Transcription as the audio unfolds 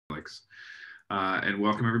Alex. And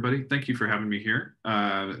welcome everybody. Thank you for having me here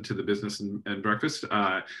to the Business and Breakfast.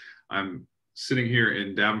 I'm sitting here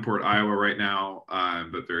in Davenport, Iowa right now,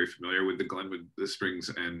 but very familiar with the Glenwood, the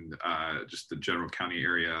Springs, and just the general county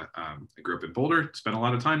area. I grew up in Boulder, spent a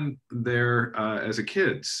lot of time there as a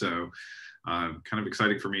kid. So kind of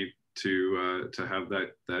exciting for me to have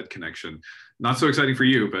that connection. Not so exciting for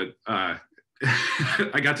you, but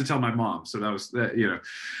I got to tell my mom, so that was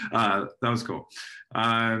that was cool.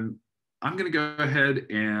 I'm going to go ahead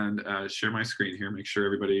and share my screen here, make sure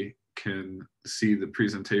everybody can see the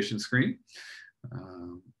presentation screen,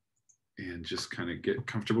 and just kind of get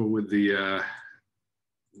comfortable with the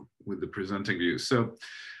presenting view. So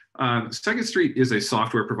Second Street is a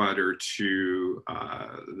software provider to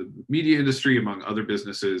the media industry, among other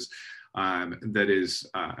businesses. That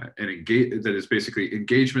is basically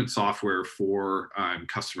engagement software for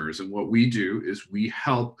customers. And what we do is we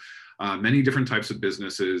help many different types of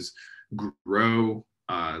businesses grow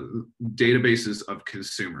databases of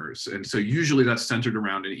consumers. And so usually that's centered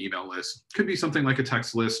around an email list. Could be something like a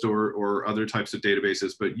text list or other types of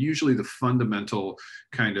databases, but usually the fundamental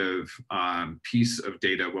kind of piece of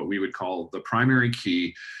data, what we would call the primary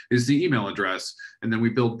key, is the email address. And then we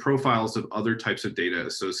build profiles of other types of data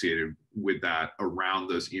associated with that around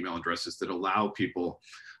those email addresses that allow people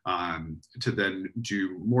to then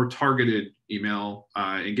do more targeted email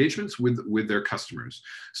engagements with their customers.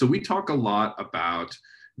 So we talk a lot about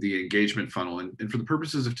the engagement funnel. And for the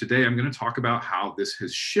purposes of today, I'm going to talk about how this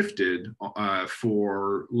has shifted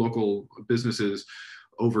for local businesses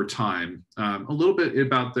over time, a little bit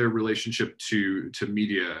about their relationship to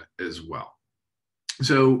media as well.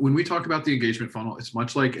 So when we talk about the engagement funnel, it's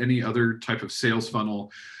much like any other type of sales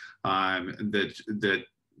funnel that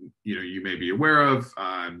you may be aware of.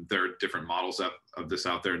 There are different models of this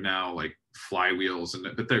out there now, like flywheels,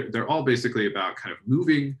 but they're all basically about kind of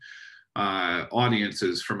moving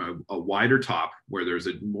audiences from a wider top, where there's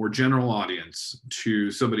a more general audience, to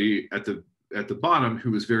somebody at the bottom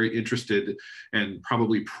who is very interested and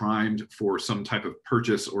probably primed for some type of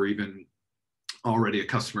purchase, or even already a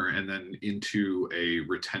customer, and then into a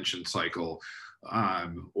retention cycle,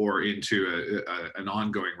 or into an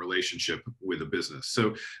ongoing relationship with a business.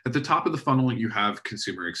 So at the top of the funnel, you have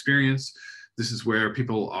consumer experience. This is where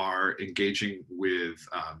people are engaging with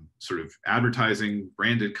sort of advertising,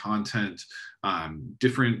 branded content,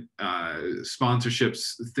 different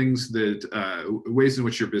sponsorships, things that ways in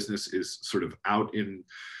which your business is sort of out in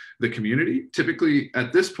the community. Typically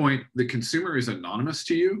at this point, the consumer is anonymous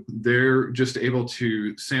to you. They're just able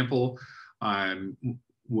to sample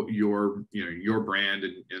what your brand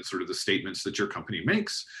and sort of the statements that your company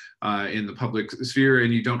makes in the public sphere,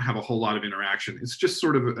 and you don't have a whole lot of interaction. It's just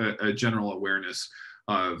sort of a general awareness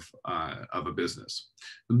of a business.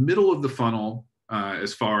 The middle of the funnel,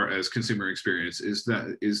 as far as consumer experience,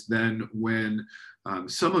 is then when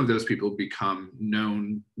some of those people become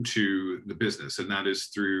known to the business, and that is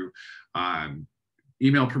through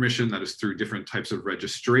email permission, that is through different types of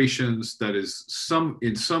registrations, that is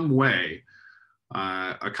in some way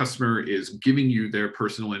a customer is giving you their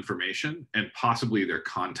personal information, and possibly their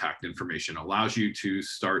contact information, allows you to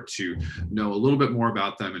start to know a little bit more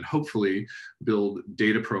about them, and hopefully build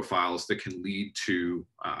data profiles that can lead to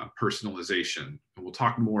personalization. And we'll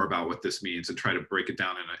talk more about what this means and try to break it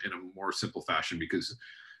down in a more simple fashion, because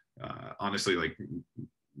honestly, like,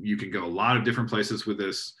 you can go a lot of different places with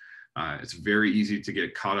this. It's very easy to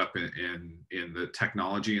get caught up in the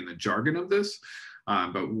technology and the jargon of this.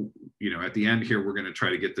 But at the end here, we're going to try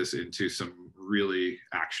to get this into some really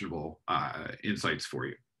actionable insights for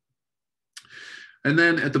you. And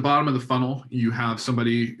then at the bottom of the funnel, you have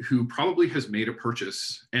somebody who probably has made a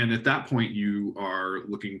purchase. And at that point, you are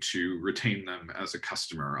looking to retain them as a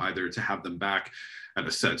customer, either to have them back at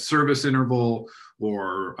a set service interval,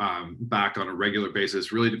 or back on a regular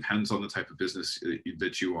basis. Really depends on the type of business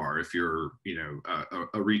that you are. If you're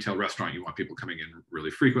a retail restaurant, you want people coming in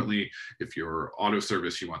really frequently. If you're auto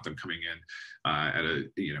service, you want them coming in at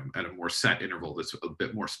a more set interval that's a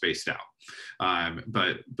bit more spaced out.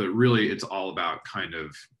 But really, it's all about kind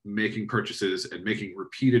of making purchases and making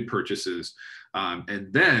repeated purchases.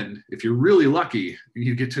 And then if you're really lucky,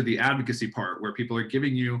 you get to the advocacy part, where people are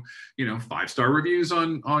giving you 5-star reviews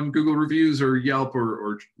on Google Reviews or Yelp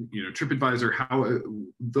or TripAdvisor, how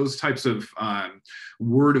those types of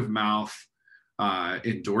word of mouth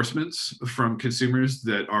endorsements from consumers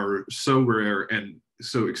that are so rare and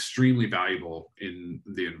so extremely valuable in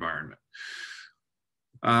the environment.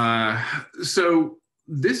 So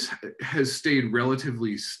this has stayed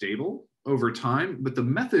relatively stable over time, but the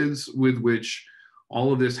methods with which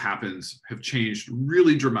all of this have changed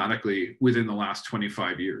really dramatically within the last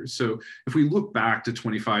 25 years. So if we look back to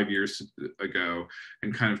 25 years ago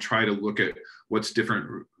and kind of try to look at what's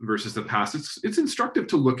different versus the past, it's instructive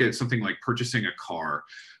to look at something like purchasing a car,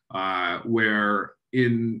 where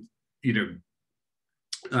in,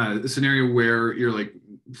 the scenario where you're like,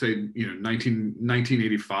 say,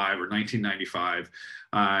 1985 or 1995,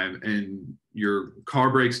 and your car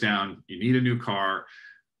breaks down, you need a new car,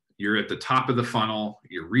 you're at the top of the funnel,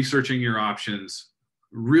 you're researching your options.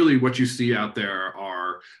 Really what you see out there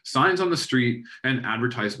are signs on the street and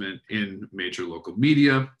advertisement in major local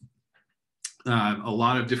media. A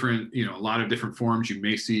lot of different forms. You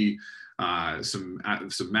may see some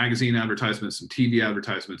magazine advertisements, some TV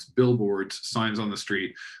advertisements, billboards, signs on the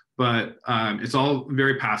street, but it's all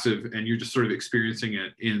very passive, and you're just sort of experiencing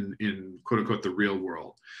it in quote unquote the real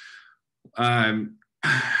world.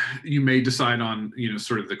 You may decide on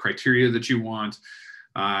sort of the criteria that you want.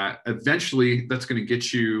 Eventually, that's going to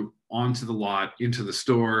get you onto the lot, into the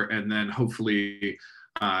store, and then hopefully,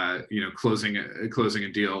 closing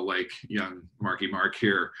a deal like young Marky Mark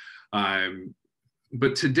here.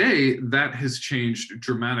 But today, that has changed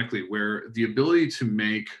dramatically, where the ability to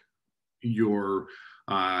make your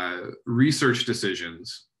research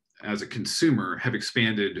decisions as a consumer have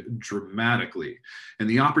expanded dramatically. And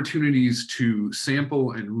the opportunities to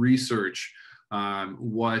sample and research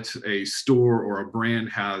what a store or a brand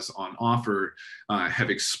has on offer have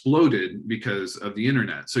exploded because of the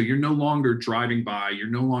internet. So you're no longer driving by, you're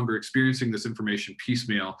no longer experiencing this information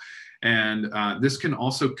piecemeal. And this can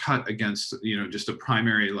also cut against, just a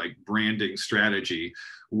primary like branding strategy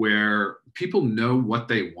where people know what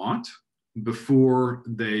they want before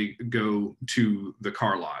they go to the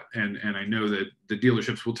car lot. And I know that the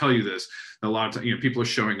dealerships will tell you this. A lot of times, people are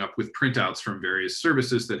showing up with printouts from various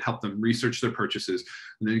services that help them research their purchases.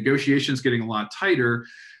 And the negotiation's getting a lot tighter.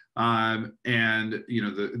 And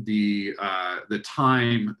the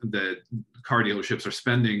time that car dealerships are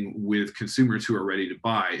spending with consumers who are ready to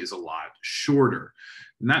buy is a lot shorter.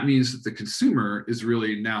 And that means that the consumer is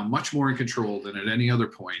really now much more in control than at any other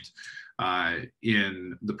point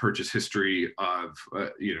in the purchase history of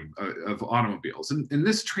automobiles, and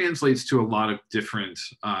this translates to a lot of different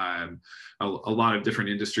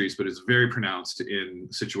industries, but it's very pronounced in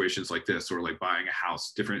situations like this, or like buying a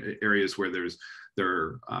house, different areas where there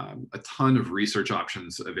are a ton of research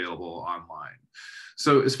options available online.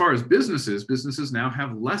 So as far as businesses now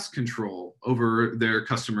have less control over their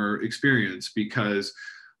customer experience because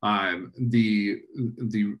the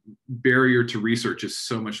barrier to research is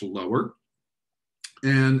so much lower.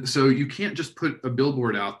 And so you can't just put a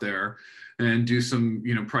billboard out there and do some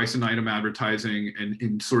price and item advertising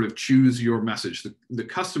and sort of choose your message. The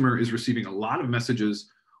customer is receiving a lot of messages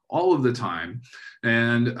all of the time,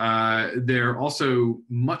 and they're also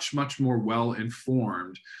much more well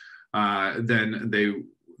informed than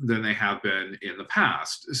they have been in the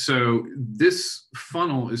past. So this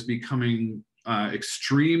funnel is becoming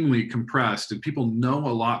extremely compressed, and people know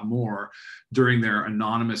a lot more during their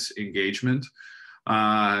anonymous engagement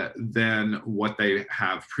than what they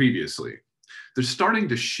have previously. They're starting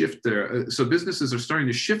to shift so businesses are starting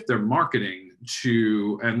to shift their marketing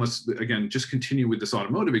to, and let's again just continue with this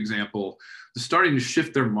automotive example, they're starting to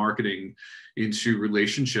shift their marketing into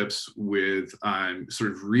relationships with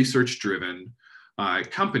sort of research-driven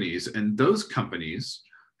companies, and those companies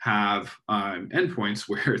have endpoints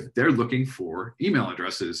where they're looking for email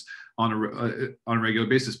addresses on a regular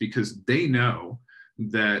basis, because they know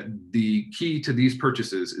that the key to these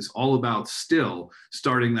purchases is all about still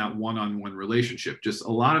starting that one-on-one relationship. Just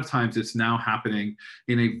a lot of times it's now happening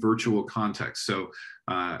in a virtual context. So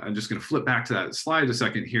I'm just going to flip back to that slide a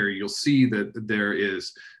second here. You'll see that there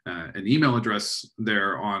is an email address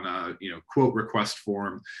there on a quote request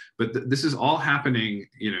form, but this is all happening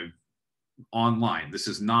online. This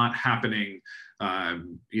is not happening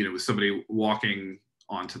with somebody walking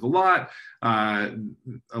onto the lot. A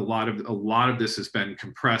lot of this has been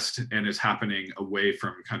compressed and is happening away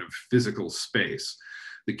from kind of physical space.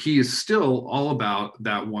 The key is still all about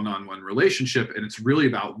that one-on-one relationship, and it's really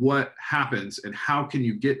about what happens and how can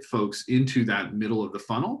you get folks into that middle of the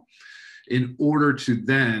funnel in order to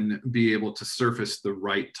then be able to surface the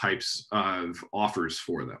right types of offers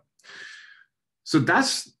for them. So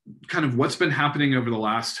that's kind of what's been happening over the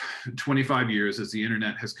last 25 years as the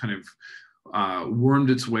internet has kind of wormed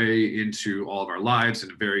its way into all of our lives in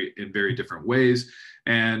very different ways.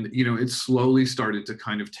 And it slowly started to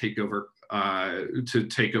kind of take over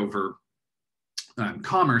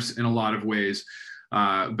commerce in a lot of ways,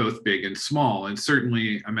 both big and small. And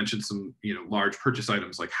certainly I mentioned some large purchase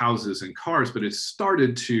items like houses and cars, but it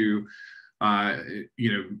started to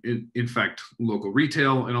infect local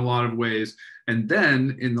retail in a lot of ways. And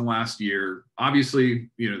then in the last year, obviously,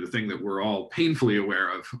 the thing that we're all painfully aware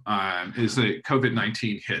of is that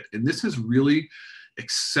COVID-19 hit. And this has really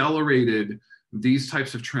accelerated these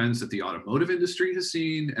types of trends that the automotive industry has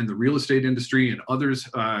seen and the real estate industry and others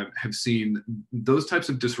have seen. Those types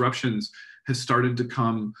of disruptions has started to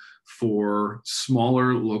come for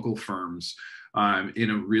smaller local firms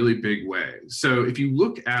in a really big way. So if you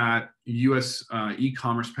look at US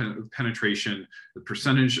e-commerce penetration, the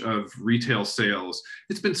percentage of retail sales,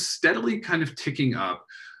 it's been steadily kind of ticking up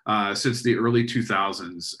since the early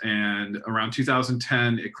 2000s. And around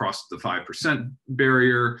 2010, it crossed the 5%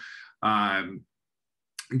 barrier.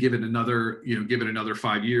 Give it another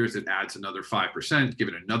 5 years, it adds another 5%. Give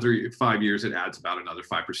it another 5 years, it adds about another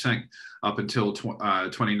 5%, up until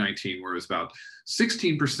 2019, where it was about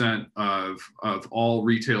 16% of all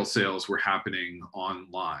retail sales were happening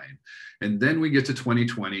online. And then we get to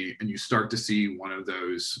 2020, and you start to see one of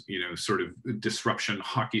those, sort of disruption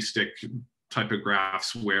hockey stick type of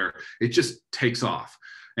graphs where it just takes off.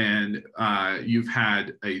 And you've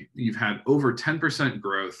had over 10%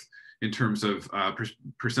 growth in terms of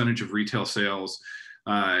percentage of retail sales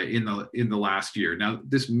in the last year. Now,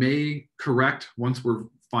 this may correct once we're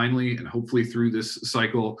finally and hopefully through this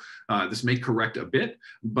cycle. This may correct a bit,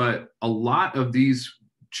 but a lot of these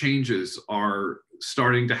changes are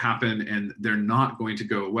starting to happen, and they're not going to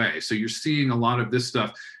go away. So you're seeing a lot of this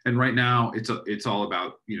stuff, and right now it's all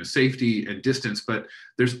about safety and distance, but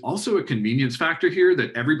there's also a convenience factor here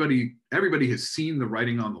that everybody has seen the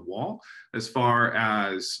writing on the wall as far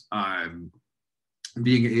as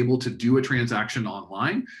being able to do a transaction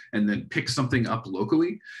online and then pick something up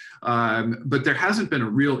locally. But there hasn't been a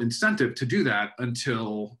real incentive to do that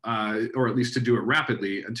until, or at least to do it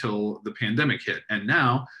rapidly, until the pandemic hit. And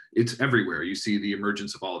now it's everywhere. You see the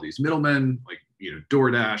emergence of all of these middlemen, like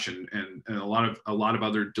DoorDash and a lot of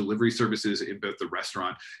other delivery services in both the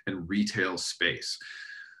restaurant and retail space.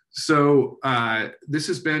 So this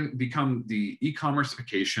has become the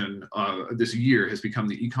e-commerceification. This year has become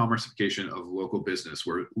the e-commerceification of local business,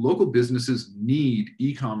 where local businesses need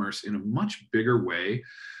e-commerce in a much bigger way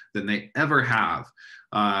than they ever have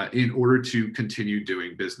in order to continue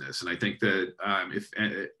doing business. And I think that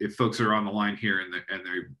if folks are on the line here and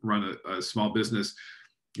they run a small business,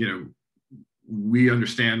 we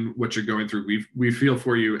understand what you're going through. We feel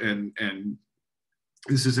for you, and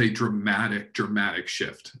this is a dramatic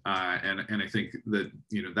shift. And I think that,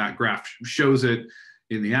 that graph shows it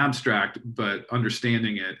in the abstract, but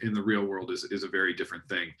understanding it in the real world is a very different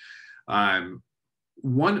thing.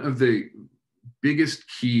 One of the biggest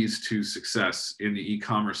keys to success in the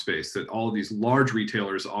e-commerce space that all of these large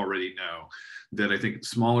retailers already know, that I think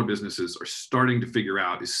smaller businesses are starting to figure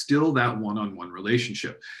out, is still that one-on-one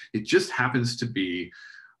relationship. It just happens to be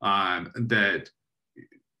that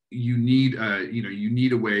you need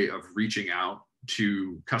a way of reaching out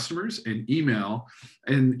to customers, and email,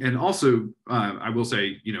 and also I will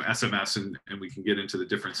say SMS, and we can get into the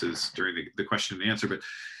differences during the question and answer, but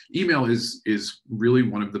email is really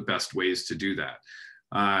one of the best ways to do that.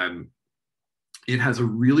 It has a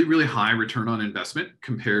really high return on investment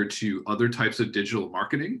compared to other types of digital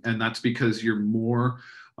marketing, and that's because you're more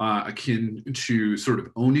akin to sort of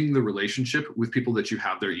owning the relationship with people that you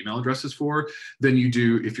have their email addresses for than you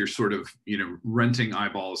do if you're sort of renting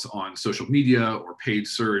eyeballs on social media or paid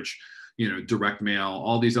search, direct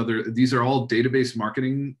mail. These are all database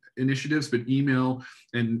marketing initiatives, but email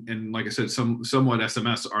and like I said, somewhat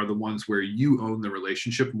SMS are the ones where you own the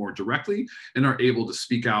relationship more directly and are able to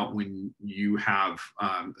speak out when you have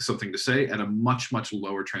something to say at a much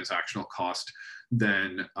lower transactional cost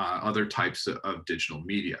than other types of digital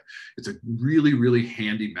media. It's a really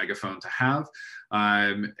handy megaphone to have,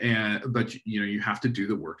 but you have to do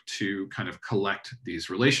the work to kind of collect these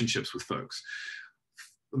relationships with folks.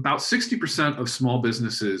 About 60% of small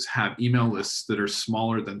businesses have email lists that are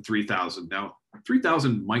smaller than 3,000. Now,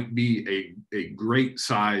 3,000 might be a great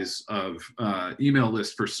size of email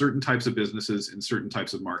list for certain types of businesses in certain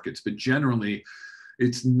types of markets, but generally,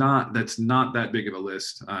 that's not that big of a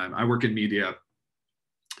list. I work in media.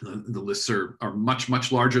 The lists are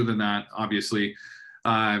much larger than that, obviously.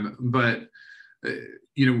 But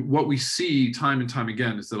what we see time and time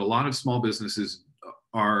again is that a lot of small businesses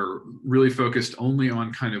are really focused only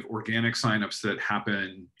on kind of organic signups that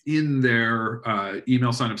happen in their email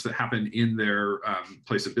signups that happen in their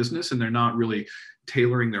place of business, and they're not really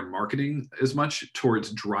tailoring their marketing as much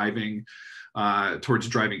towards driving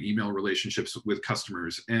email relationships with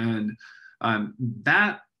customers. And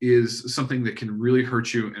that is something that can really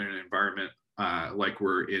hurt you in an environment like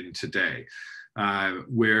we're in today,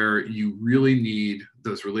 where you really need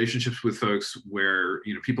those relationships with folks, where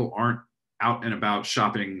people aren't out and about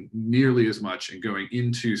shopping nearly as much and going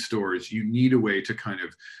into stores. You need a way to kind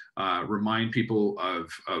of remind people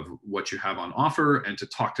of what you have on offer and to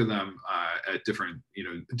talk to them at different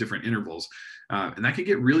intervals. And that can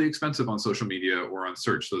get really expensive on social media or on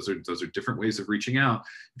search. Those are different ways of reaching out.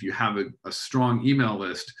 If you have a strong email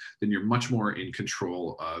list, then you're much more in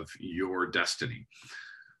control of your destiny.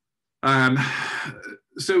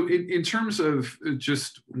 So in terms of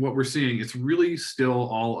just what we're seeing, it's really still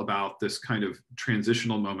all about this kind of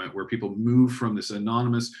transitional moment where people move from this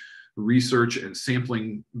anonymous research and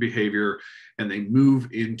sampling behavior, and they move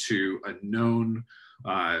into a known,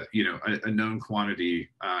 a known quantity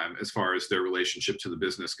as far as their relationship to the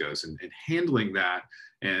business goes, and handling that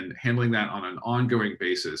on an ongoing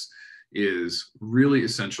basis is really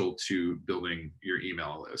essential to building your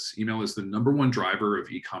email list. Email is the #1 driver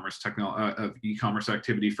of e-commerce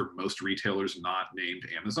activity for most retailers not named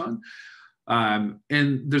Amazon.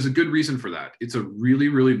 And there's a good reason for that. It's a really,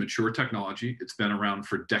 really mature technology. It's been around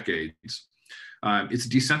for decades. It's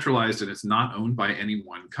decentralized and it's not owned by any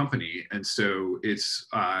one company. And so it's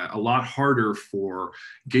a lot harder for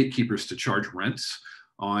gatekeepers to charge rents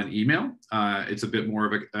on email. It's a bit more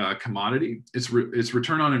of a commodity. Its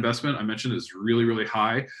return on investment, I mentioned, is really, really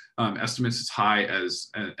high. Estimates as high as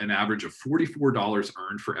an average of $44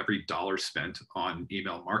 earned for every dollar spent on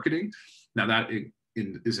email marketing. Now that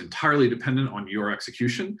is entirely dependent on your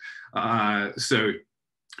execution. So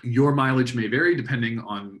your mileage may vary depending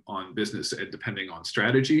on business and depending on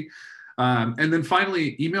strategy. And then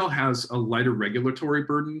finally, email has a lighter regulatory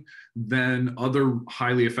burden than other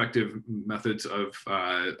highly effective methods of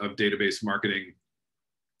database marketing,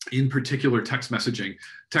 in particular text messaging.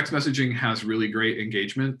 Text messaging has really great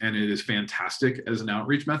engagement and it is fantastic as an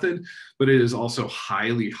outreach method, but it is also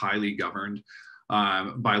highly, highly governed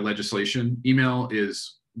by legislation. Email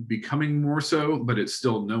is becoming more so, but it's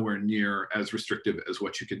still nowhere near as restrictive as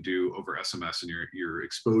what you can do over SMS, and your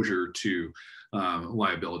exposure to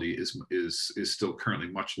liability is still currently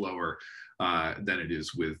much lower than it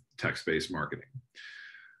is with text-based marketing.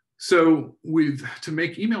 So to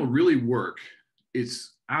make email really work,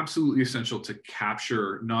 it's absolutely essential to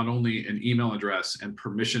capture not only an email address and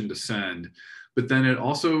permission to send, but then it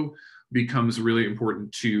also becomes really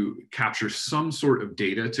important to capture some sort of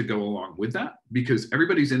data to go along with that, because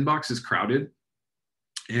everybody's inbox is crowded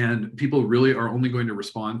and people really are only going to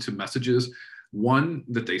respond to messages, one,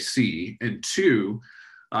 that they see, and two,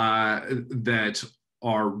 that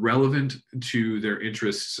are relevant to their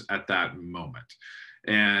interests at that moment.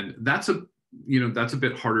 And that's a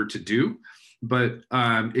bit harder to do, but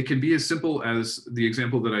it can be as simple as the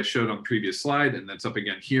example that I showed on the previous slide, and that's up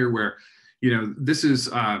again here, where this is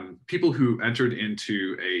people who entered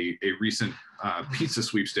into a recent pizza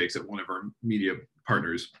sweepstakes at one of our media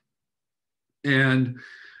partners. And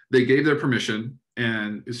they gave their permission,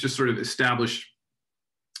 and it's just sort of established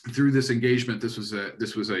through this engagement. This was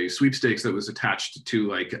a sweepstakes that was attached to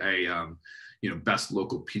like a best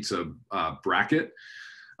local pizza bracket.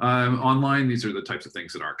 Online, these are the types of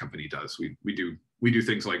things that our company does. We do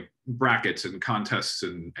things like brackets and contests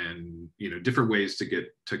and different ways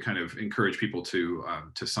to kind of encourage people to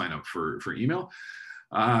sign up for email.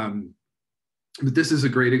 But this is a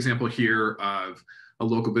great example here of a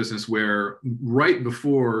local business where right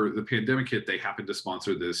before the pandemic hit, they happened to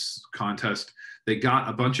sponsor this contest. They got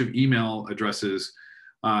a bunch of email addresses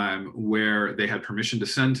where they had permission to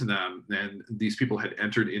send to them, and these people had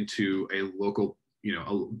entered into a local,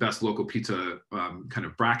 a best local pizza kind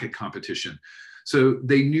of bracket competition. So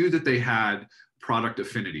they knew that they had product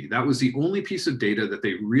affinity. That was the only piece of data that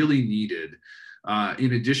they really needed,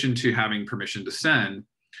 in addition to having permission to send,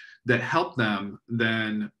 that helped them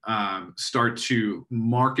then start to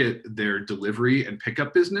market their delivery and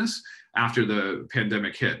pickup business after the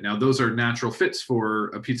pandemic hit. Now, those are natural fits for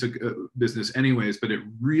a pizza business anyways, but it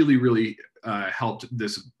really, really helped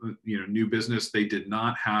this new business. They did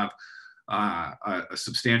not have a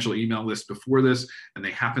substantial email list before this, and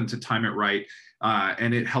they happened to time it right.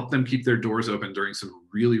 And it helped them keep their doors open during some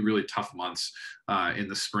really, really tough months in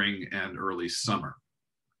the spring and early summer.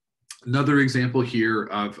 Another example here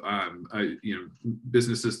of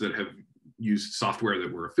businesses that have used software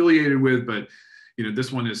that we're affiliated with, but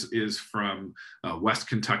this one is from West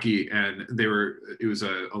Kentucky, and it was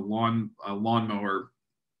a lawnmower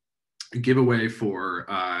giveaway for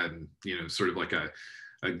sort of like a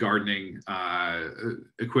gardening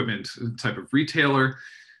equipment type of retailer.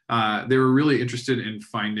 They were really interested in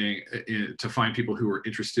to find people who were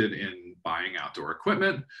interested in buying outdoor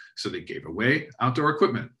equipment. So they gave away outdoor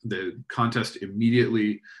equipment. The contest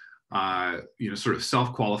immediately sort of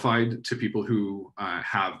self-qualified to people who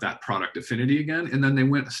have that product affinity again. And then they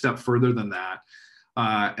went a step further than that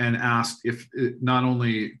and asked if not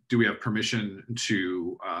only do we have permission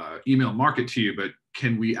to email market to you, but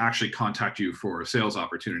can we actually contact you for sales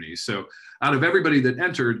opportunities? So out of everybody that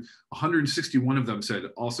entered, 161 of them said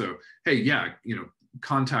also, hey, yeah,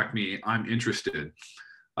 contact me, I'm interested.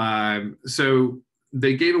 So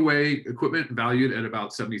they gave away equipment valued at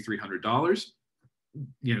about $7,300.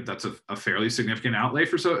 That's a fairly significant outlay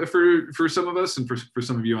for some of us and for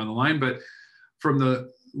some of you on the line. But from the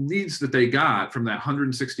leads that they got from that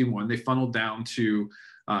 161, they funneled down to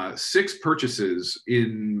 6 purchases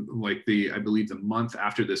in I believe the month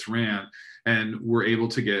after this ran, and were able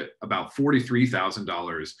to get about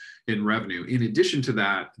 $43,000 in revenue. In addition to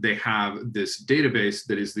that, they have this database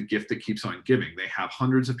that is the gift that keeps on giving. They have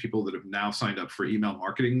hundreds of people that have now signed up for email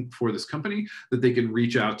marketing for this company that they can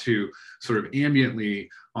reach out to sort of ambiently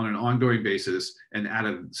on an ongoing basis and at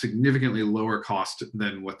a significantly lower cost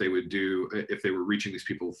than what they would do if they were reaching these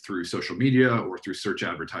people through social media or through search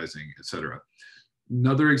advertising, et cetera.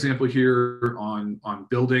 Another example here on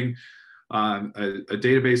building a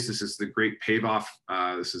database. This is the Great Pave Off.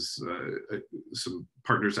 This is some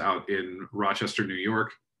partners out in Rochester, New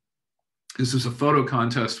York. This is a photo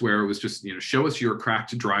contest where it was just, show us your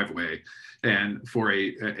cracked driveway, and for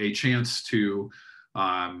a chance to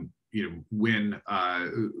win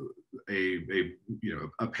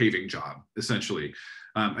a paving job, essentially.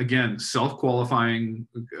 Again, self-qualifying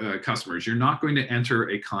customers. You're not going to enter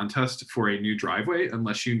a contest for a new driveway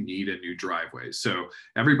unless you need a new driveway. So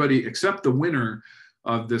everybody except the winner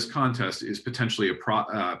of this contest is potentially a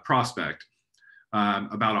prospect.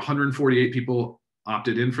 About 148 people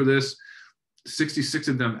opted in for this. 66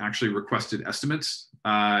 of them actually requested estimates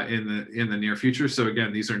in the near future. So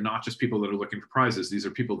again, these are not just people that are looking for prizes. These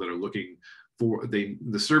are people that are looking for the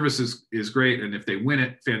service is great, and if they win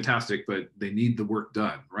it, fantastic, but they need the work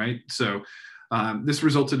done, right? So this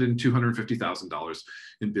resulted in $250,000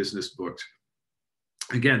 in business booked.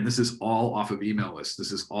 Again, this is all off of email lists.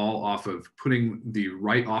 This is all off of putting the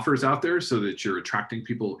right offers out there so that you're attracting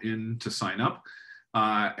people in to sign up,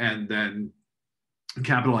 and then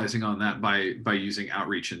capitalizing on that by using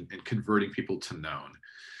outreach and converting people to known.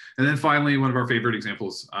 And then finally, one of our favorite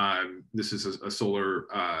examples, this is a solar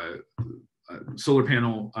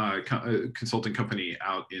panel consulting company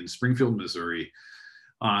out in Springfield, Missouri.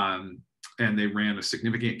 And they ran a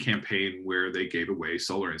significant campaign where they gave away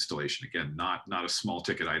solar installation. Again, not a small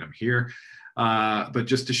ticket item here, but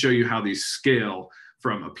just to show you how these scale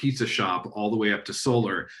from a pizza shop all the way up to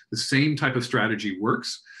solar. The same type of strategy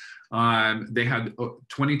works. They had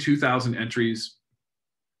 22,000 entries.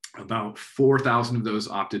 About 4,000 of those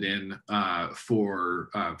opted in for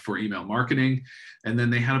email marketing. And then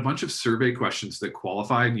they had a bunch of survey questions that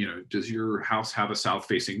qualified, does your house have a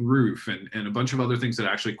south-facing roof? And a bunch of other things that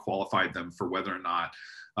actually qualified them for whether or not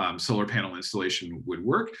solar panel installation would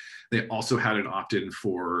work. They also had an opt-in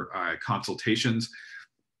for consultations.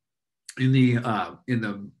 In the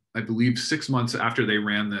I believe 6 months after they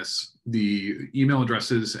ran this, the email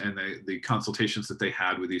addresses and the consultations that they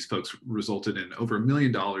had with these folks resulted in over $1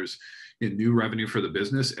 million in new revenue for the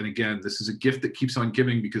business. And again, this is a gift that keeps on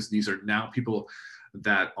giving, because these are now people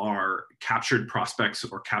that are captured prospects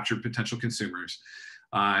or captured potential consumers.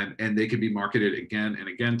 And they can be marketed again and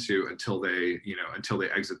again to until they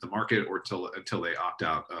exit the market or until they opt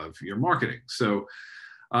out of your marketing. So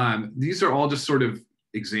these are all just sort of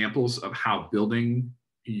examples of how building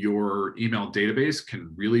your email database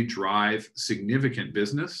can really drive significant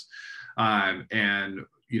business. And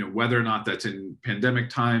whether or not that's in pandemic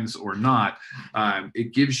times or not,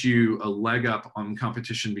 it gives you a leg up on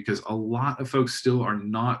competition, because a lot of folks still are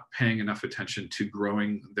not paying enough attention to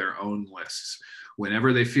growing their own lists.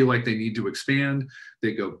 Whenever they feel like they need to expand,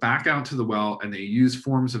 they go back out to the well and they use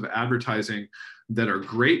forms of advertising that are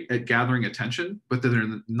great at gathering attention, but that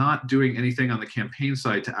they're not doing anything on the campaign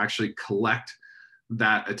side to actually collect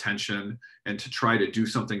that attention and to try to do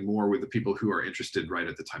something more with the people who are interested right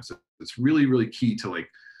at the time. So it's really, really key to,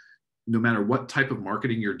 no matter what type of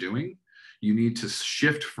marketing you're doing, you need to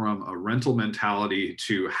shift from a rental mentality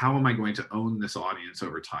to how am I going to own this audience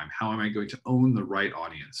over time? How am I going to own the right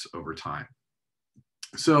audience over time?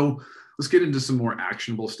 So let's get into some more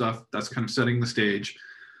actionable stuff. That's kind of setting the stage.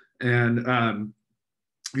 And I'm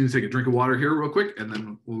going to take a drink of water here real quick, and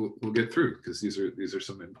then we'll get through, because these are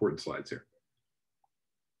some important slides here.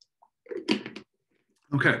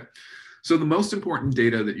 Okay, so the most important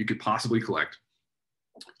data that you could possibly collect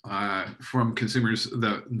from consumers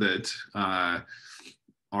that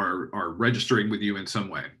are registering with you in some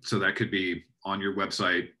way. So that could be on your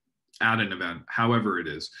website, at an event, however it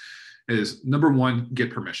is number one,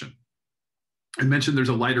 get permission. I mentioned there's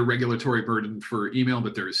a lighter regulatory burden for email,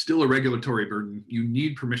 but there is still a regulatory burden. You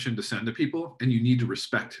need permission to send to people, and you need to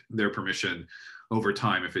respect their permission over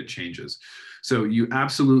time if it changes. So you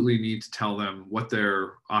absolutely need to tell them what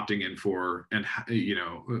they're opting in for, and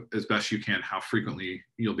as best you can, how frequently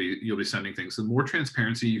you'll be sending things. The more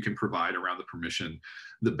transparency you can provide around the permission,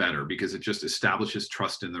 the better, because it just establishes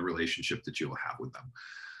trust in the relationship that you'll have with them.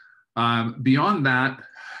 Beyond that,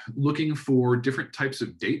 looking for different types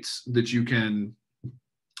of dates that you can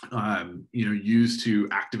use to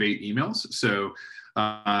activate emails. So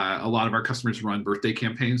a lot of our customers run birthday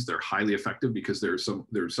campaigns. They're highly effective because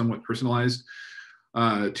they're somewhat personalized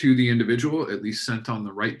to the individual, at least sent on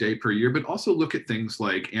the right day per year. But also look at things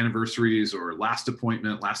like anniversaries or last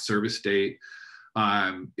appointment, last service date.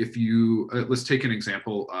 If you let's take an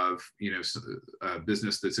example of a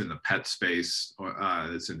business that's in the pet space, or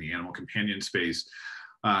that's in the animal companion space.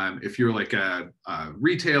 If you're like a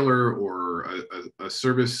retailer or a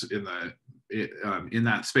service in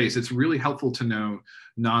that space, it's really helpful to know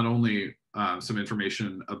not only some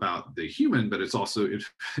information about the human, but it's also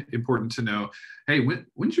important to know, hey,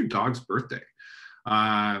 when's your dog's birthday?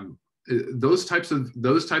 Those types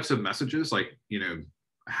of messages, like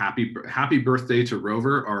happy birthday to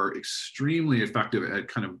Rover, are extremely effective at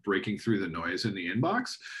kind of breaking through the noise in the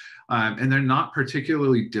inbox. And they're not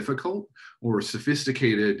particularly difficult or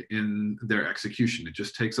sophisticated in their execution. It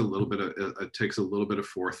just takes a little bit of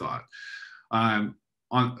forethought.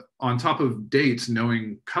 On top of dates,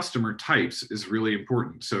 knowing customer types is really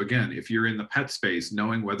important. So again, if you're in the pet space,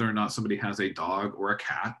 knowing whether or not somebody has a dog or a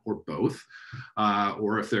cat or both,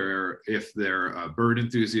 or if they're a bird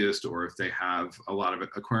enthusiast, or if they have a lot of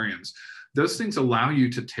aquariums, those things allow you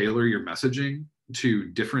to tailor your messaging to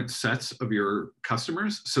different sets of your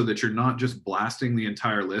customers, so that you're not just blasting the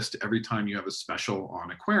entire list every time you have a special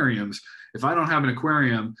on aquariums. If I don't have an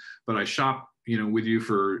aquarium, but I shop with you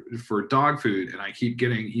for dog food, and I keep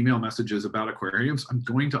getting email messages about aquariums, I'm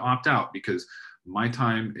going to opt out, because my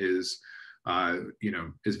time is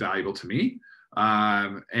valuable to me.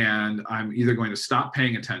 And I'm either going to stop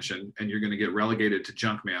paying attention, and you're going to get relegated to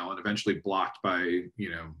junk mail and eventually blocked by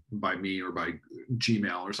me or by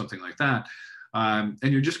Gmail or something like that. And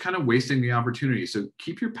you're just kind of wasting the opportunity. So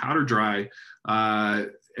keep your powder dry,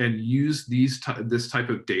 and use this type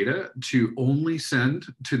of data to only send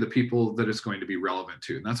to the people that it's going to be relevant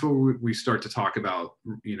to. And that's what we start to talk about,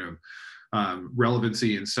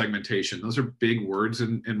 relevancy and segmentation. Those are big words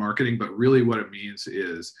in marketing, but really what it means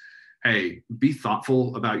is, hey, be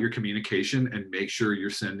thoughtful about your communication and make sure you're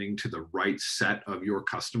sending to the right set of your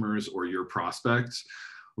customers or your prospects,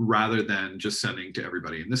 rather than just sending to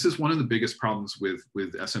everybody. And this is one of the biggest problems with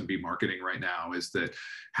SMB marketing right now, is that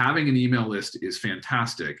having an email list is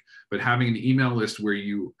fantastic, but having an email list where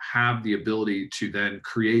you have the ability to then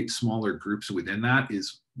create smaller groups within that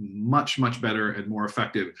is much, much better and more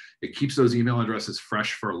effective. It keeps those email addresses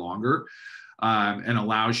fresh for longer, and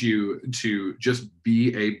allows you to just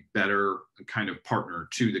be a better kind of partner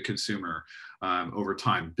to the consumer over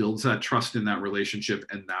time. Builds that trust in that relationship,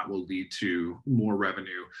 and that will lead to more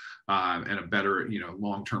revenue and a better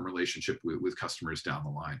long-term relationship with customers down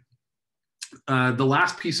the line. The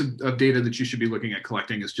last piece of data that you should be looking at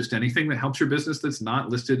collecting is just anything that helps your business that's not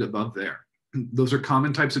listed above there. Those are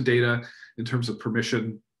common types of data in terms of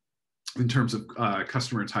permission, in terms of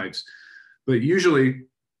customer types, but usually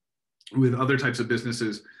with other types of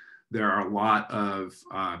businesses, there are a lot of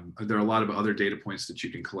other data points that you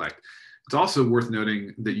can collect. It's also worth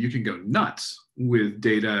noting that you can go nuts with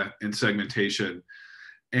data and segmentation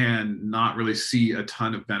and not really see a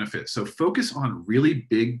ton of benefit. So focus on really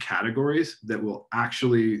big categories that will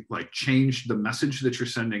actually change the message that you're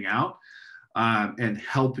sending out, and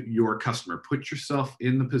help your customer. Put yourself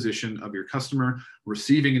in the position of your customer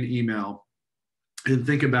receiving an email, and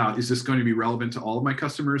think about, is this going to be relevant to all of my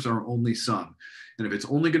customers or only some? And if it's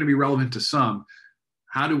only going to be relevant to some,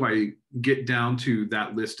 how do I get down to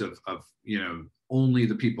that list of only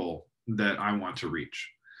the people that I want to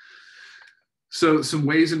reach? So some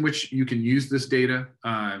ways in which you can use this data,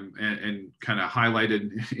 and kind of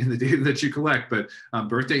highlighted in the data that you collect, but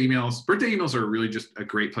birthday emails are really just a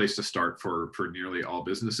great place to start for nearly all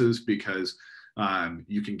businesses, because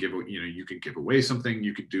you can give away something,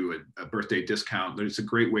 you could do a birthday discount. It's a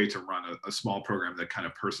great way to run a small program that kind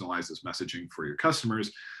of personalizes messaging for your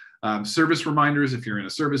customers. Service reminders, if you're in a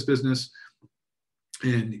service business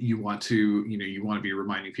and you want to be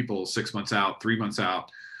reminding people 6 months out, 3 months out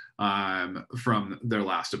from their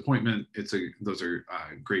last appointment, those are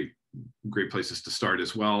great great places to start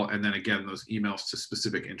as well. And then again, those emails to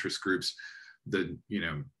specific interest groups, the,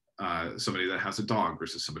 somebody that has a dog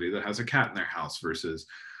versus somebody that has a cat in their house versus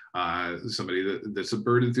somebody that's a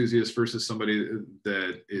bird enthusiast versus somebody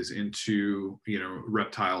that is into,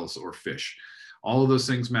 reptiles or fish. All of those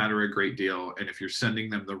things matter a great deal. And if you're sending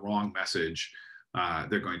them the wrong message,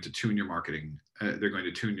 they're going to tune your marketing. They're going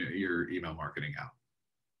to tune your email marketing out.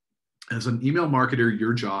 As an email marketer,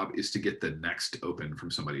 your job is to get the next open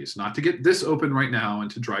from somebody. It's not to get this open right now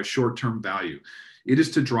and to drive short-term value. It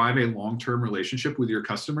is to drive a long-term relationship with your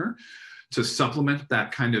customer, to supplement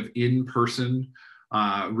that kind of in-person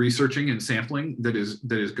researching and sampling that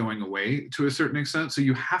is going away to a certain extent. So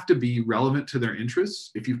you have to be relevant to their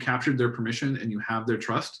interests. If you've captured their permission and you have their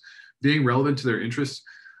trust, being relevant to their interests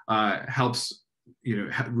helps,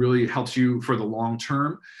 really helps you for the long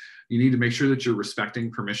term. You need to make sure that you're respecting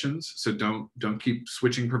permissions. So don't keep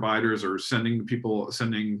switching providers or sending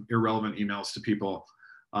irrelevant emails to people.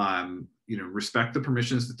 Respect the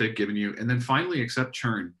permissions that they've given you, and then finally accept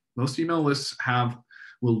churn. Most email lists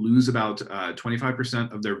will lose about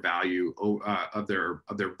 25% of their value of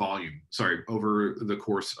their volume, over the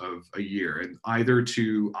course of a year, and either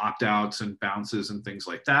to opt-outs and bounces and things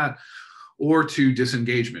like that, or to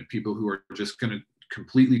disengagement, people who are just going to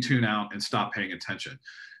completely tune out and stop paying attention.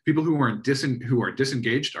 People who are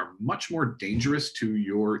disengaged are much more dangerous to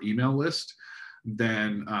your email list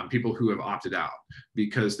than people who have opted out,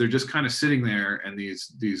 because they're just kind of sitting there, and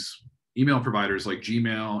these email providers like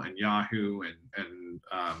Gmail and Yahoo and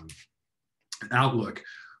Outlook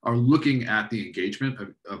are looking at the engagement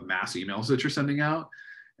of mass emails that you're sending out.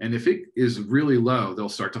 And if it is really low, they'll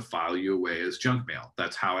start to file you away as junk mail.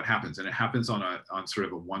 That's how it happens. And it happens on sort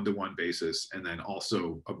of a one-to-one basis, and then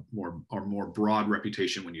also a more broad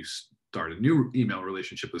reputation when you start a new email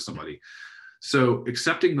relationship with somebody. So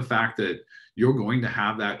accepting the fact that you're going to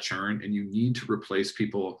have that churn and you need to replace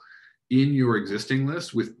people in your existing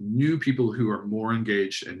list with new people who are more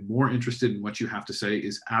engaged and more interested in what you have to say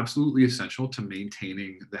is absolutely essential to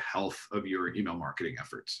maintaining the health of your email marketing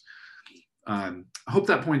efforts. I hope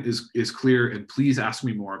that point is clear, and please ask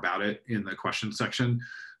me more about it in the question section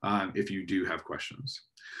if you do have questions.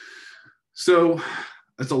 So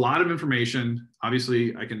that's a lot of information.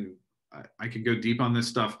 Obviously, I can go deep on this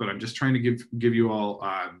stuff, but I'm just trying to give you all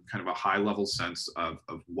kind of a high level sense of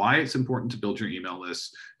why it's important to build your email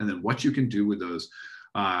lists, and then what you can do with those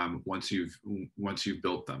once you've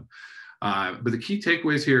built them. But the key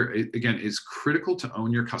takeaways here, again, is critical to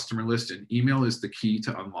own your customer list, and email is the key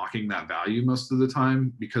to unlocking that value most of the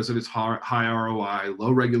time because of its high ROI,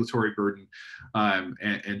 low regulatory burden,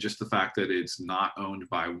 and just the fact that it's not owned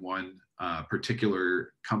by one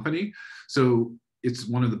particular company. So it's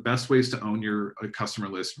one of the best ways to own your customer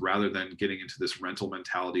list, rather than getting into this rental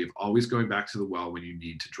mentality of always going back to the well when you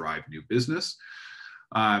need to drive new business.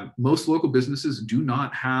 Most local businesses do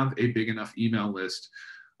not have a big enough email list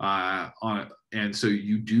and so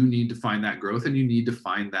you do need to find that growth, and you need to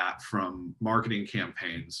find that from marketing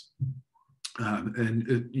campaigns.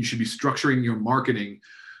 And you should be structuring your marketing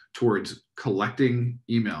towards collecting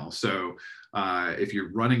email. So if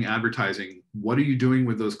you're running advertising, what are you doing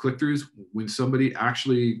with those click-throughs? When somebody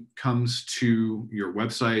actually comes to your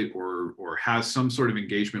website or has some sort of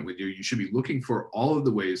engagement with you, you should be looking for all of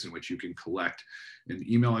the ways in which you can collect an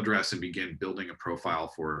email address and begin building a profile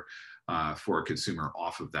for a consumer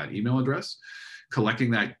off of that email address.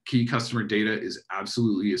 Collecting that key customer data is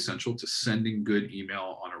absolutely essential to sending good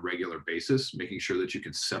email on a regular basis, making sure that you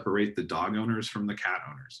can separate the dog owners from the cat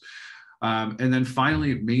owners. And then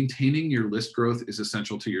finally, maintaining your list growth is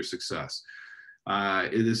essential to your success.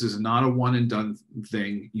 This is not a one and done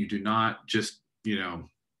thing. You do not just,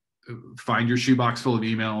 find your shoebox full of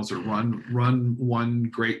emails or run one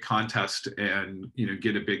great contest and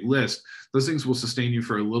get a big list. Those things will sustain you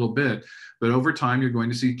for a little bit, but over time you're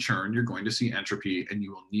going to see churn, you're going to see entropy, and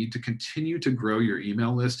you will need to continue to grow your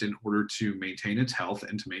email list in order to maintain its health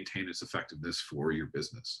and to maintain its effectiveness for your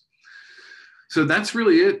business. So that's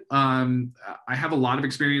really it. I have a lot of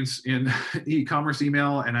experience in e-commerce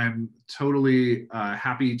email, and I'm totally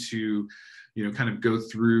happy to kind of go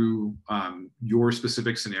through your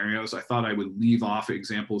specific scenarios. I thought I would leave off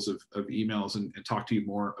examples of emails and talk to you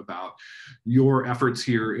more about your efforts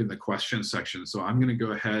here in the question section. So I'm going to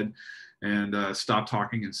go ahead and stop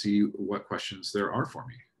talking and see what questions there are for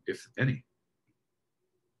me, if any.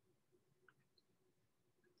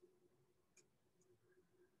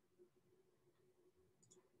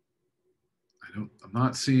 I'm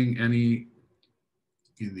not seeing any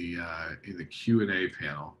in the Q&A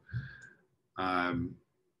panel.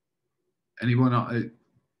 Anyone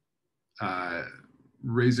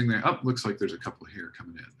raising their, looks like there's a couple here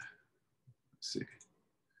coming in. see.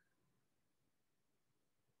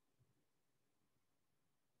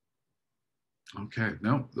 Okay,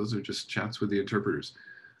 no, those are just chats with the interpreters.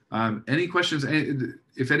 Any questions?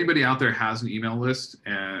 If anybody out there has an email list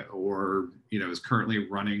or is currently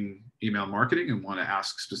running email marketing and want to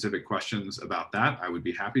ask specific questions about that, I would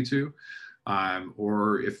be happy to.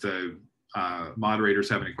 Or if the moderators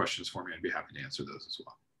have any questions for me, I'd be happy to answer those as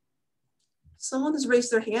well. Someone has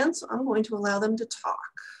raised their hand, so I'm going to allow them to talk.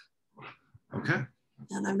 Okay.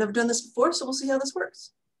 And I've never done this before, so we'll see how this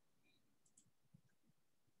works.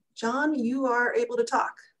 John, you are able to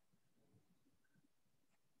talk.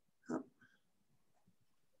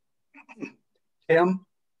 Tim?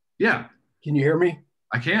 Yeah. Can you hear me?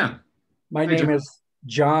 I can. My name is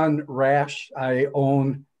John Rash. I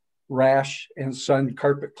own Rash and Son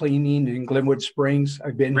Carpet Cleaning in Glenwood Springs.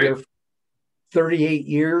 I've been here for 38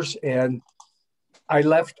 years, and I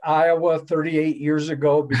left Iowa 38 years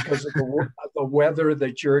ago because of the weather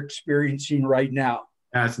that you're experiencing right now.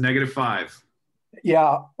 Yeah, it's -5.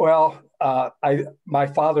 Yeah, well, my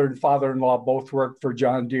father and father-in-law both worked for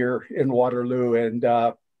John Deere in Waterloo, and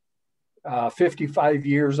 55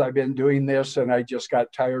 years I've been doing this, and I just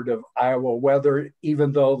got tired of Iowa weather,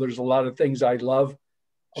 even though there's a lot of things I love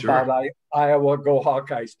about Iowa. Go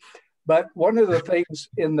Hawkeyes. But one of the things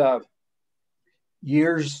in the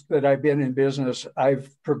years that I've been in business,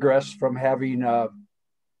 I've progressed from having a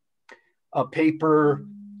paper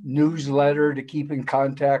newsletter to keep in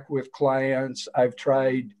contact with clients. I've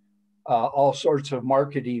tried all sorts of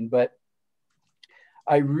marketing, but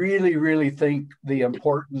I really, really think the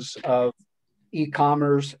importance of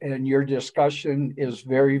e-commerce and your discussion is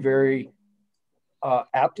very, very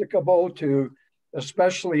applicable to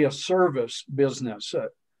especially a service business.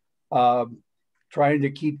 Trying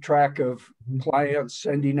to keep track of clients,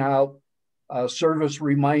 sending out service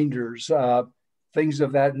reminders, things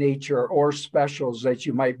of that nature, or specials that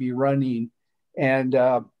you might be running. And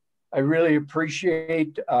I really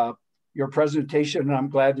appreciate your presentation, and I'm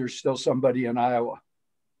glad there's still somebody in Iowa.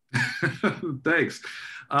 Thanks.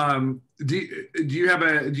 Do you have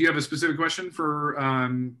a specific question for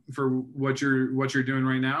what you're doing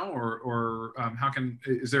right now, or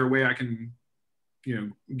is there a way I can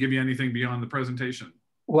give you anything beyond the presentation?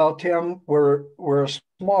 Well, Tim, we're a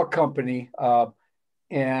small company,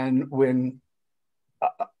 and when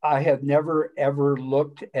I had never ever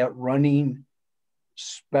looked at running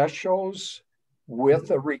specials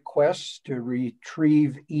with a request to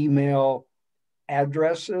retrieve email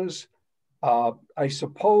addresses. I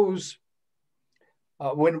suppose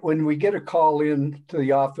when we get a call in to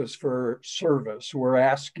the office for service, we're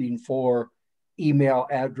asking for email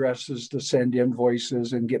addresses to send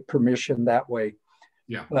invoices and get permission that way.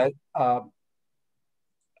 Yeah. But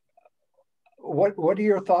what are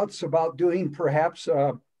your thoughts about doing perhaps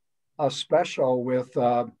a special with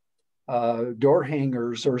door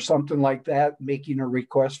hangers or something like that, making a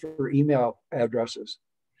request for email addresses?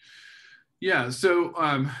 Yeah. So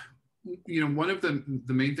one of the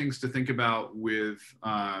main things to think about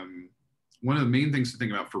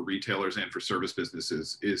for retailers and for service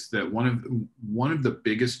businesses is that one of the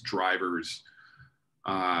biggest drivers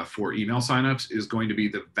for email signups is going to be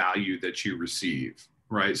the value that you receive,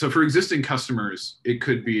 right? So for existing customers,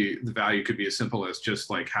 the value could be as simple as just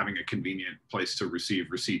like having a convenient place to receive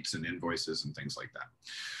receipts and invoices and things like that.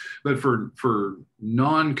 But for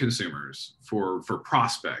non-consumers, for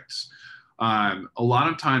prospects, a lot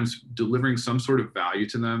of times delivering some sort of value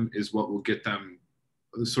to them is what will get them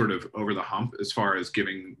sort of over the hump as far as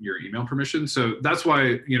giving your email permission. So that's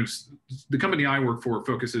why, the company I work for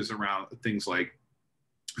focuses around things like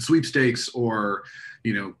sweepstakes or,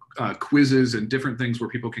 quizzes and different things where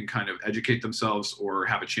people can kind of educate themselves or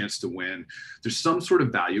have a chance to win. There's some sort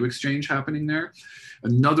of value exchange happening there.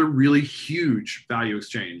 Another really huge value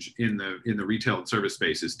exchange in the retail and service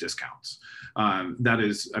space is discounts.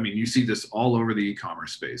 You see this all over the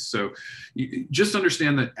e-commerce space. So just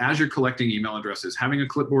understand that as you're collecting email addresses, having a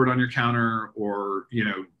clipboard on your counter or,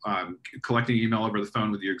 collecting email over the phone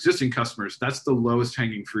with your existing customers, that's the lowest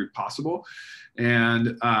hanging fruit possible.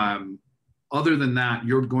 And other than that,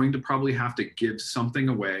 you're going to probably have to give something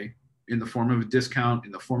away in the form of a discount,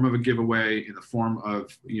 in the form of a giveaway, in the form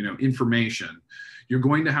of information. You're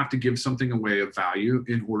going to have to give something away of value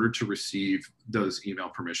in order to receive those email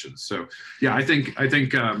permissions. So yeah, I think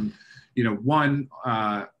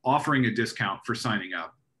offering a discount for signing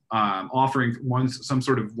up, offering some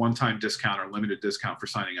sort of one-time discount or limited discount for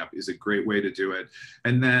signing up is a great way to do it.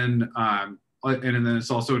 And then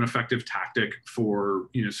it's also an effective tactic for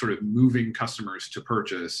sort of moving customers to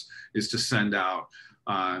purchase is to send out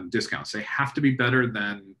discounts. They have to be better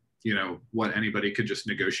than you know, what anybody could just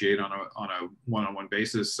negotiate on a one-on-one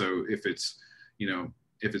basis. So if it's, you know,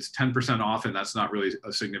 if it's 10% off and that's not really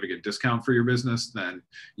a significant discount for your business, then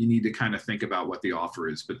you need to kind of think about what the offer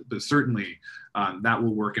is. But certainly that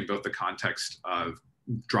will work in both the context of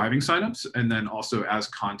driving signups and then also as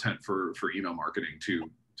content for email marketing to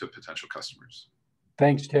potential customers.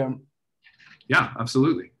 Thanks, Tim. Yeah,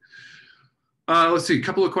 absolutely. Let's see, a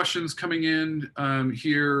couple of questions coming in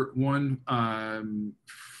here. One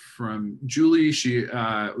from Julie. She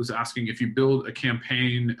was asking, if you build a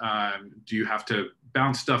campaign, do you have to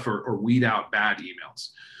bounce stuff or weed out bad emails?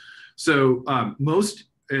 So most,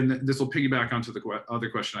 and this will piggyback onto the other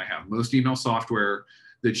question I have, most email software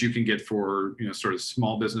that you can get for, you know, sort of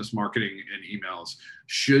small business marketing and emails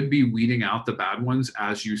should be weeding out the bad ones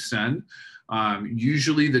as you send.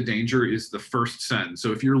 Usually the danger is the first send.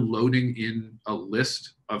 So if you're loading in a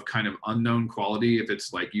list of kind of unknown quality, if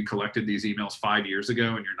it's like you collected these emails 5 years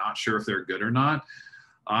ago and you're not sure if they're good or not,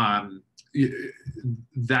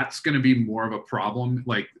 that's going to be more of a problem.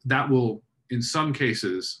 Like that will, in some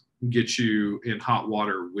cases, get you in hot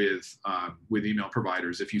water with email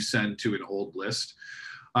providers. If you send to an old list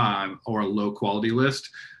or a low quality list,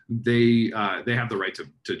 they have the right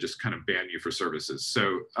to just kind of ban you for services.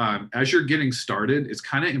 So as you're getting started, it's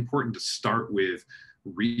kind of important to start with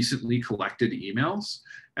recently collected emails.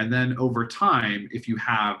 And then over time, if you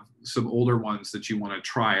have some older ones that you want to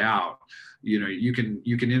try out, you know, you can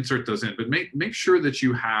insert those in, but make sure that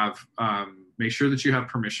you have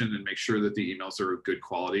permission and make sure that the emails are of good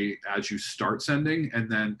quality as you start sending. And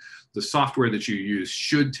then the software that you use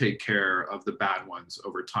should take care of the bad ones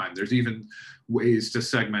over time. There's even ways to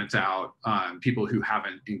segment out people who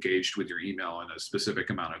haven't engaged with your email in a specific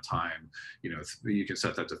amount of time. You know, you can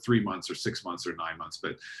set that to 3 months or 6 months or 9 months,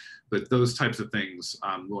 but those types of things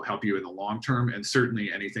will help you in the long term. And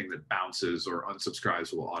certainly anything that bounces or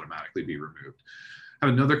unsubscribes will automatically be removed. I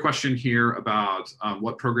have another question here about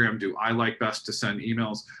what program do I like best to send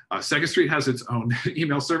emails? Second Street has its own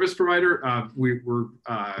email service provider.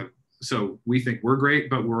 So we think we're great,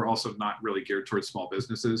 but we're also not really geared towards small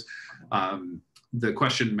businesses. The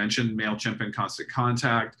question mentioned MailChimp and Constant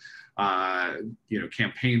Contact, you know,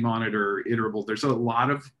 Campaign Monitor, Iterable.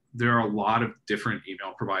 There are a lot of different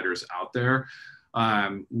email providers out there.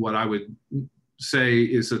 What I would say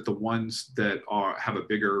is that the ones that have a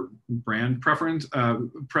bigger brand presence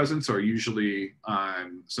are usually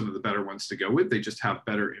some of the better ones to go with. They just have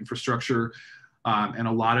better infrastructure. And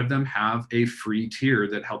a lot of them have a free tier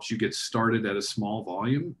that helps you get started at a small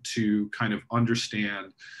volume to kind of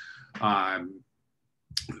understand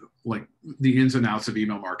like the ins and outs of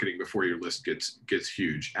email marketing before your list gets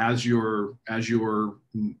huge. As your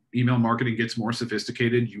email marketing gets more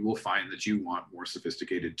sophisticated, you will find that you want more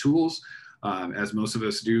sophisticated tools, as most of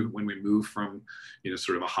us do when we move from, you know,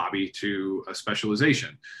 sort of a hobby to a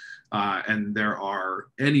specialization. And there are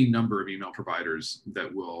any number of email providers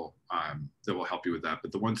that will help you with that.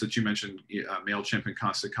 But the ones that you mentioned, MailChimp and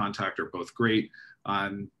Constant Contact, are both great.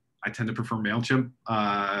 I tend to prefer MailChimp,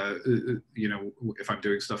 you know, if I'm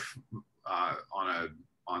doing stuff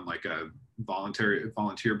on like a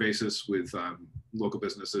volunteer basis with local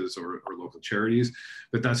businesses or local charities,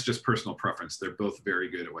 but that's just personal preference. They're both very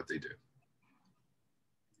good at what they do.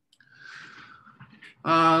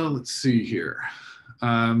 Let's see here.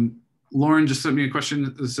 Lauren just sent me a question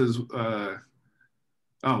that says,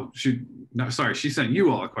 she sent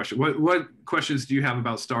you all a question. What questions do you have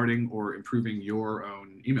about starting or improving your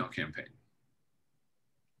own email campaign?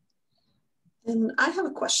 And I have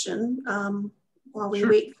a question while we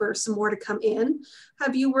wait for some more to come in.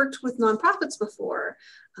 Have you worked with nonprofits before?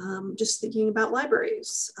 Just thinking about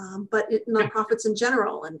libraries, but nonprofits in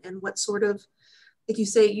general, and what sort of, like you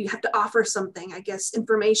say, you have to offer something. I guess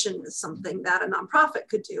information is something that a nonprofit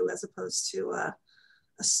could do as opposed to a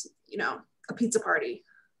pizza party.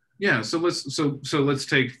 Yeah, so let's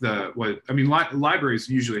take libraries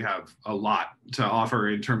usually have a lot to offer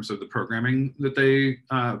in terms of the programming that they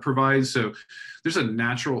provide. So there's a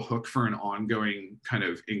natural hook for an ongoing kind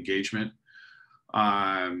of engagement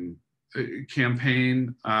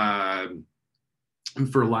campaign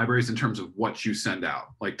for libraries in terms of what you send out.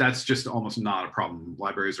 Like that's just almost not a problem.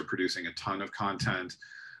 Libraries are producing a ton of content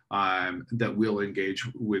that will engage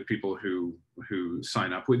with people who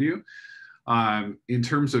sign up with you. In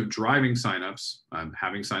terms of driving signups,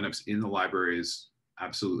 having signups in the library is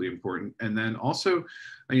absolutely important. And then also,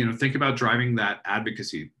 you know, think about driving that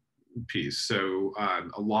advocacy piece. So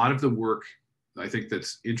a lot of the work I think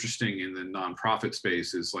that's interesting in the nonprofit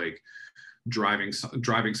space is like driving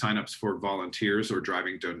signups for volunteers or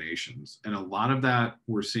driving donations. And a lot of that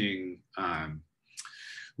we're seeing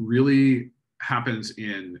really happens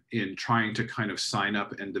in trying to kind of sign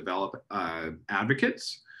up and develop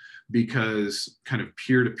advocates, because kind of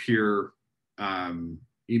peer-to-peer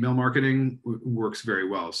email marketing works very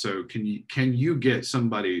well. So can you get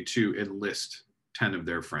somebody to enlist 10 of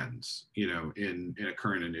their friends, you know, in a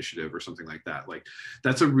current initiative or something like that? Like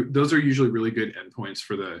those are usually really good endpoints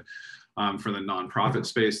for the nonprofit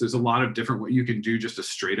space. There's a lot of different, what you can do, just a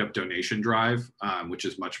straight up donation drive, which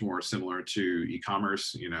is much more similar to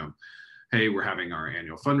e-commerce. You know, hey, we're having our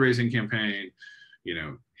annual fundraising campaign. You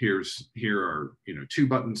know, here are, you know, 2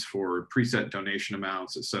 buttons for preset donation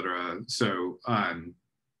amounts, et cetera. So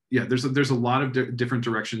yeah, there's a lot of different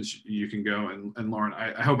directions you can go. And Lauren,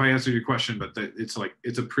 I hope I answered your question, but it's a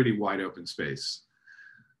pretty wide open space.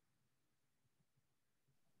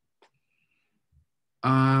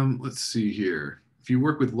 Let's see here. If you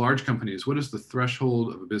work with large companies, what is the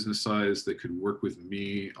threshold of a business size that could work with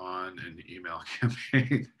me on an email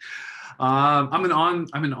campaign? I'm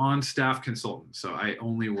an on-staff consultant, so I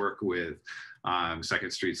only work with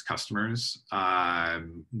Second Street's customers. So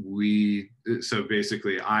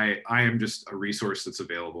basically, I am just a resource that's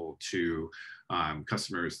available to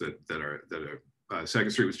customers that are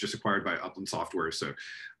Second Street was just acquired by Upland Software, so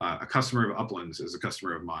a customer of Upland's is a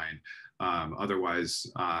customer of mine. Otherwise,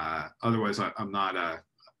 I'm not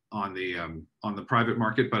on the private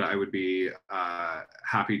market, but I would be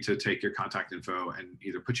happy to take your contact info and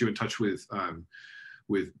either put you in touch with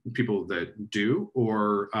people that do,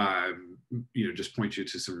 or you know, just point you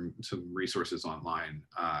to some resources online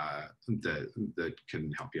that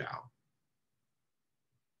can help you out.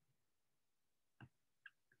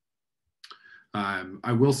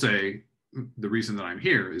 I will say the reason that I'm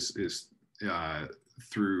here is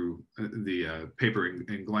through the paper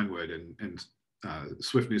in Glenwood, and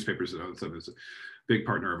Swift Newspapers that owns them is a big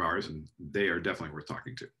partner of ours, and they are definitely worth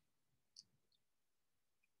talking to.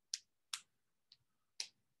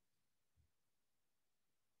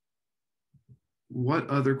 What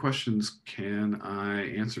other questions can I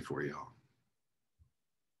answer for y'all?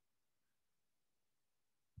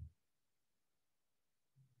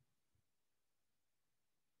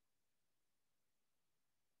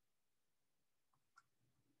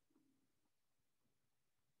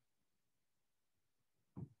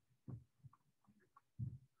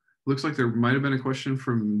 Looks like there might have been a question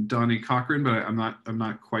from Donnie Cochran, but I'm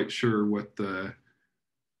not quite sure what the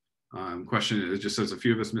question is. It just says, a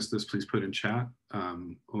few of us missed this, please put in chat.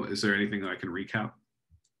 Is there anything that I can recap?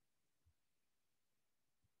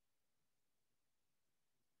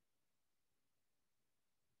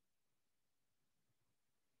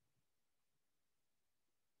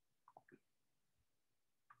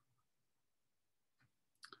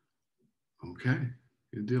 Okay,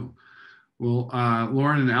 good deal. Well,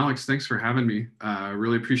 Lauren and Alex, thanks for having me.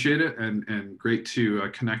 Really appreciate it, and great to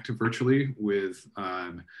connect virtually with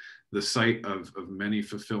the site of many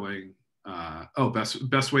fulfilling.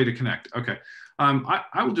 Best way to connect. Okay,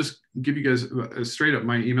 I will just give you guys straight up.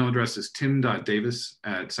 My email address is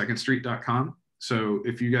tim.davis@secondstreet.com. So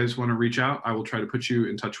if you guys want to reach out, I will try to put you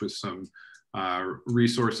in touch with some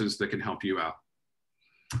resources that can help you out.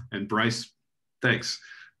 And Bryce, thanks.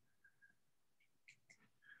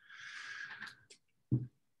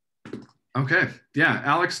 Okay, yeah,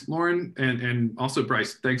 Alex, Lauren, and also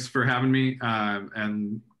Bryce, thanks for having me.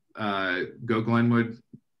 And go Glenwood.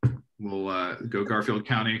 We'll go Garfield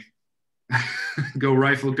County. Go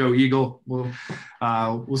Rifle, go Eagle. We'll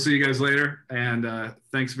see you guys later, and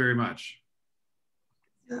thanks very much.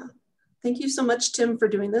 Yeah, thank you so much, Tim, for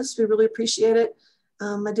doing this. We really appreciate it.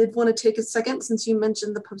 I did want to take a second, since you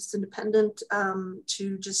mentioned the Post Independent,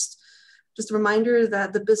 to just a reminder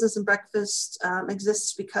that the Business and Breakfast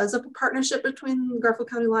exists because of a partnership between Garfield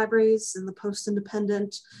County Libraries and the Post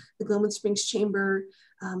Independent, the Glenwood Springs Chamber,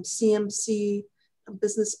 CMC,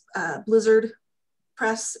 Business,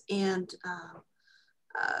 BlizzardPress, and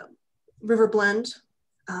River Blend.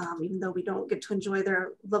 Even though we don't get to enjoy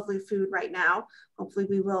their lovely food right now, hopefully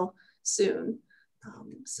we will soon.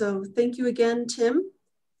 So thank you again, Tim.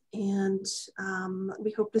 And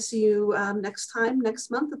we hope to see you next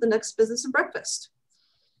month at the next Business and Breakfast.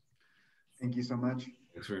 Thank you so much.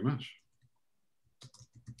 Thanks very much.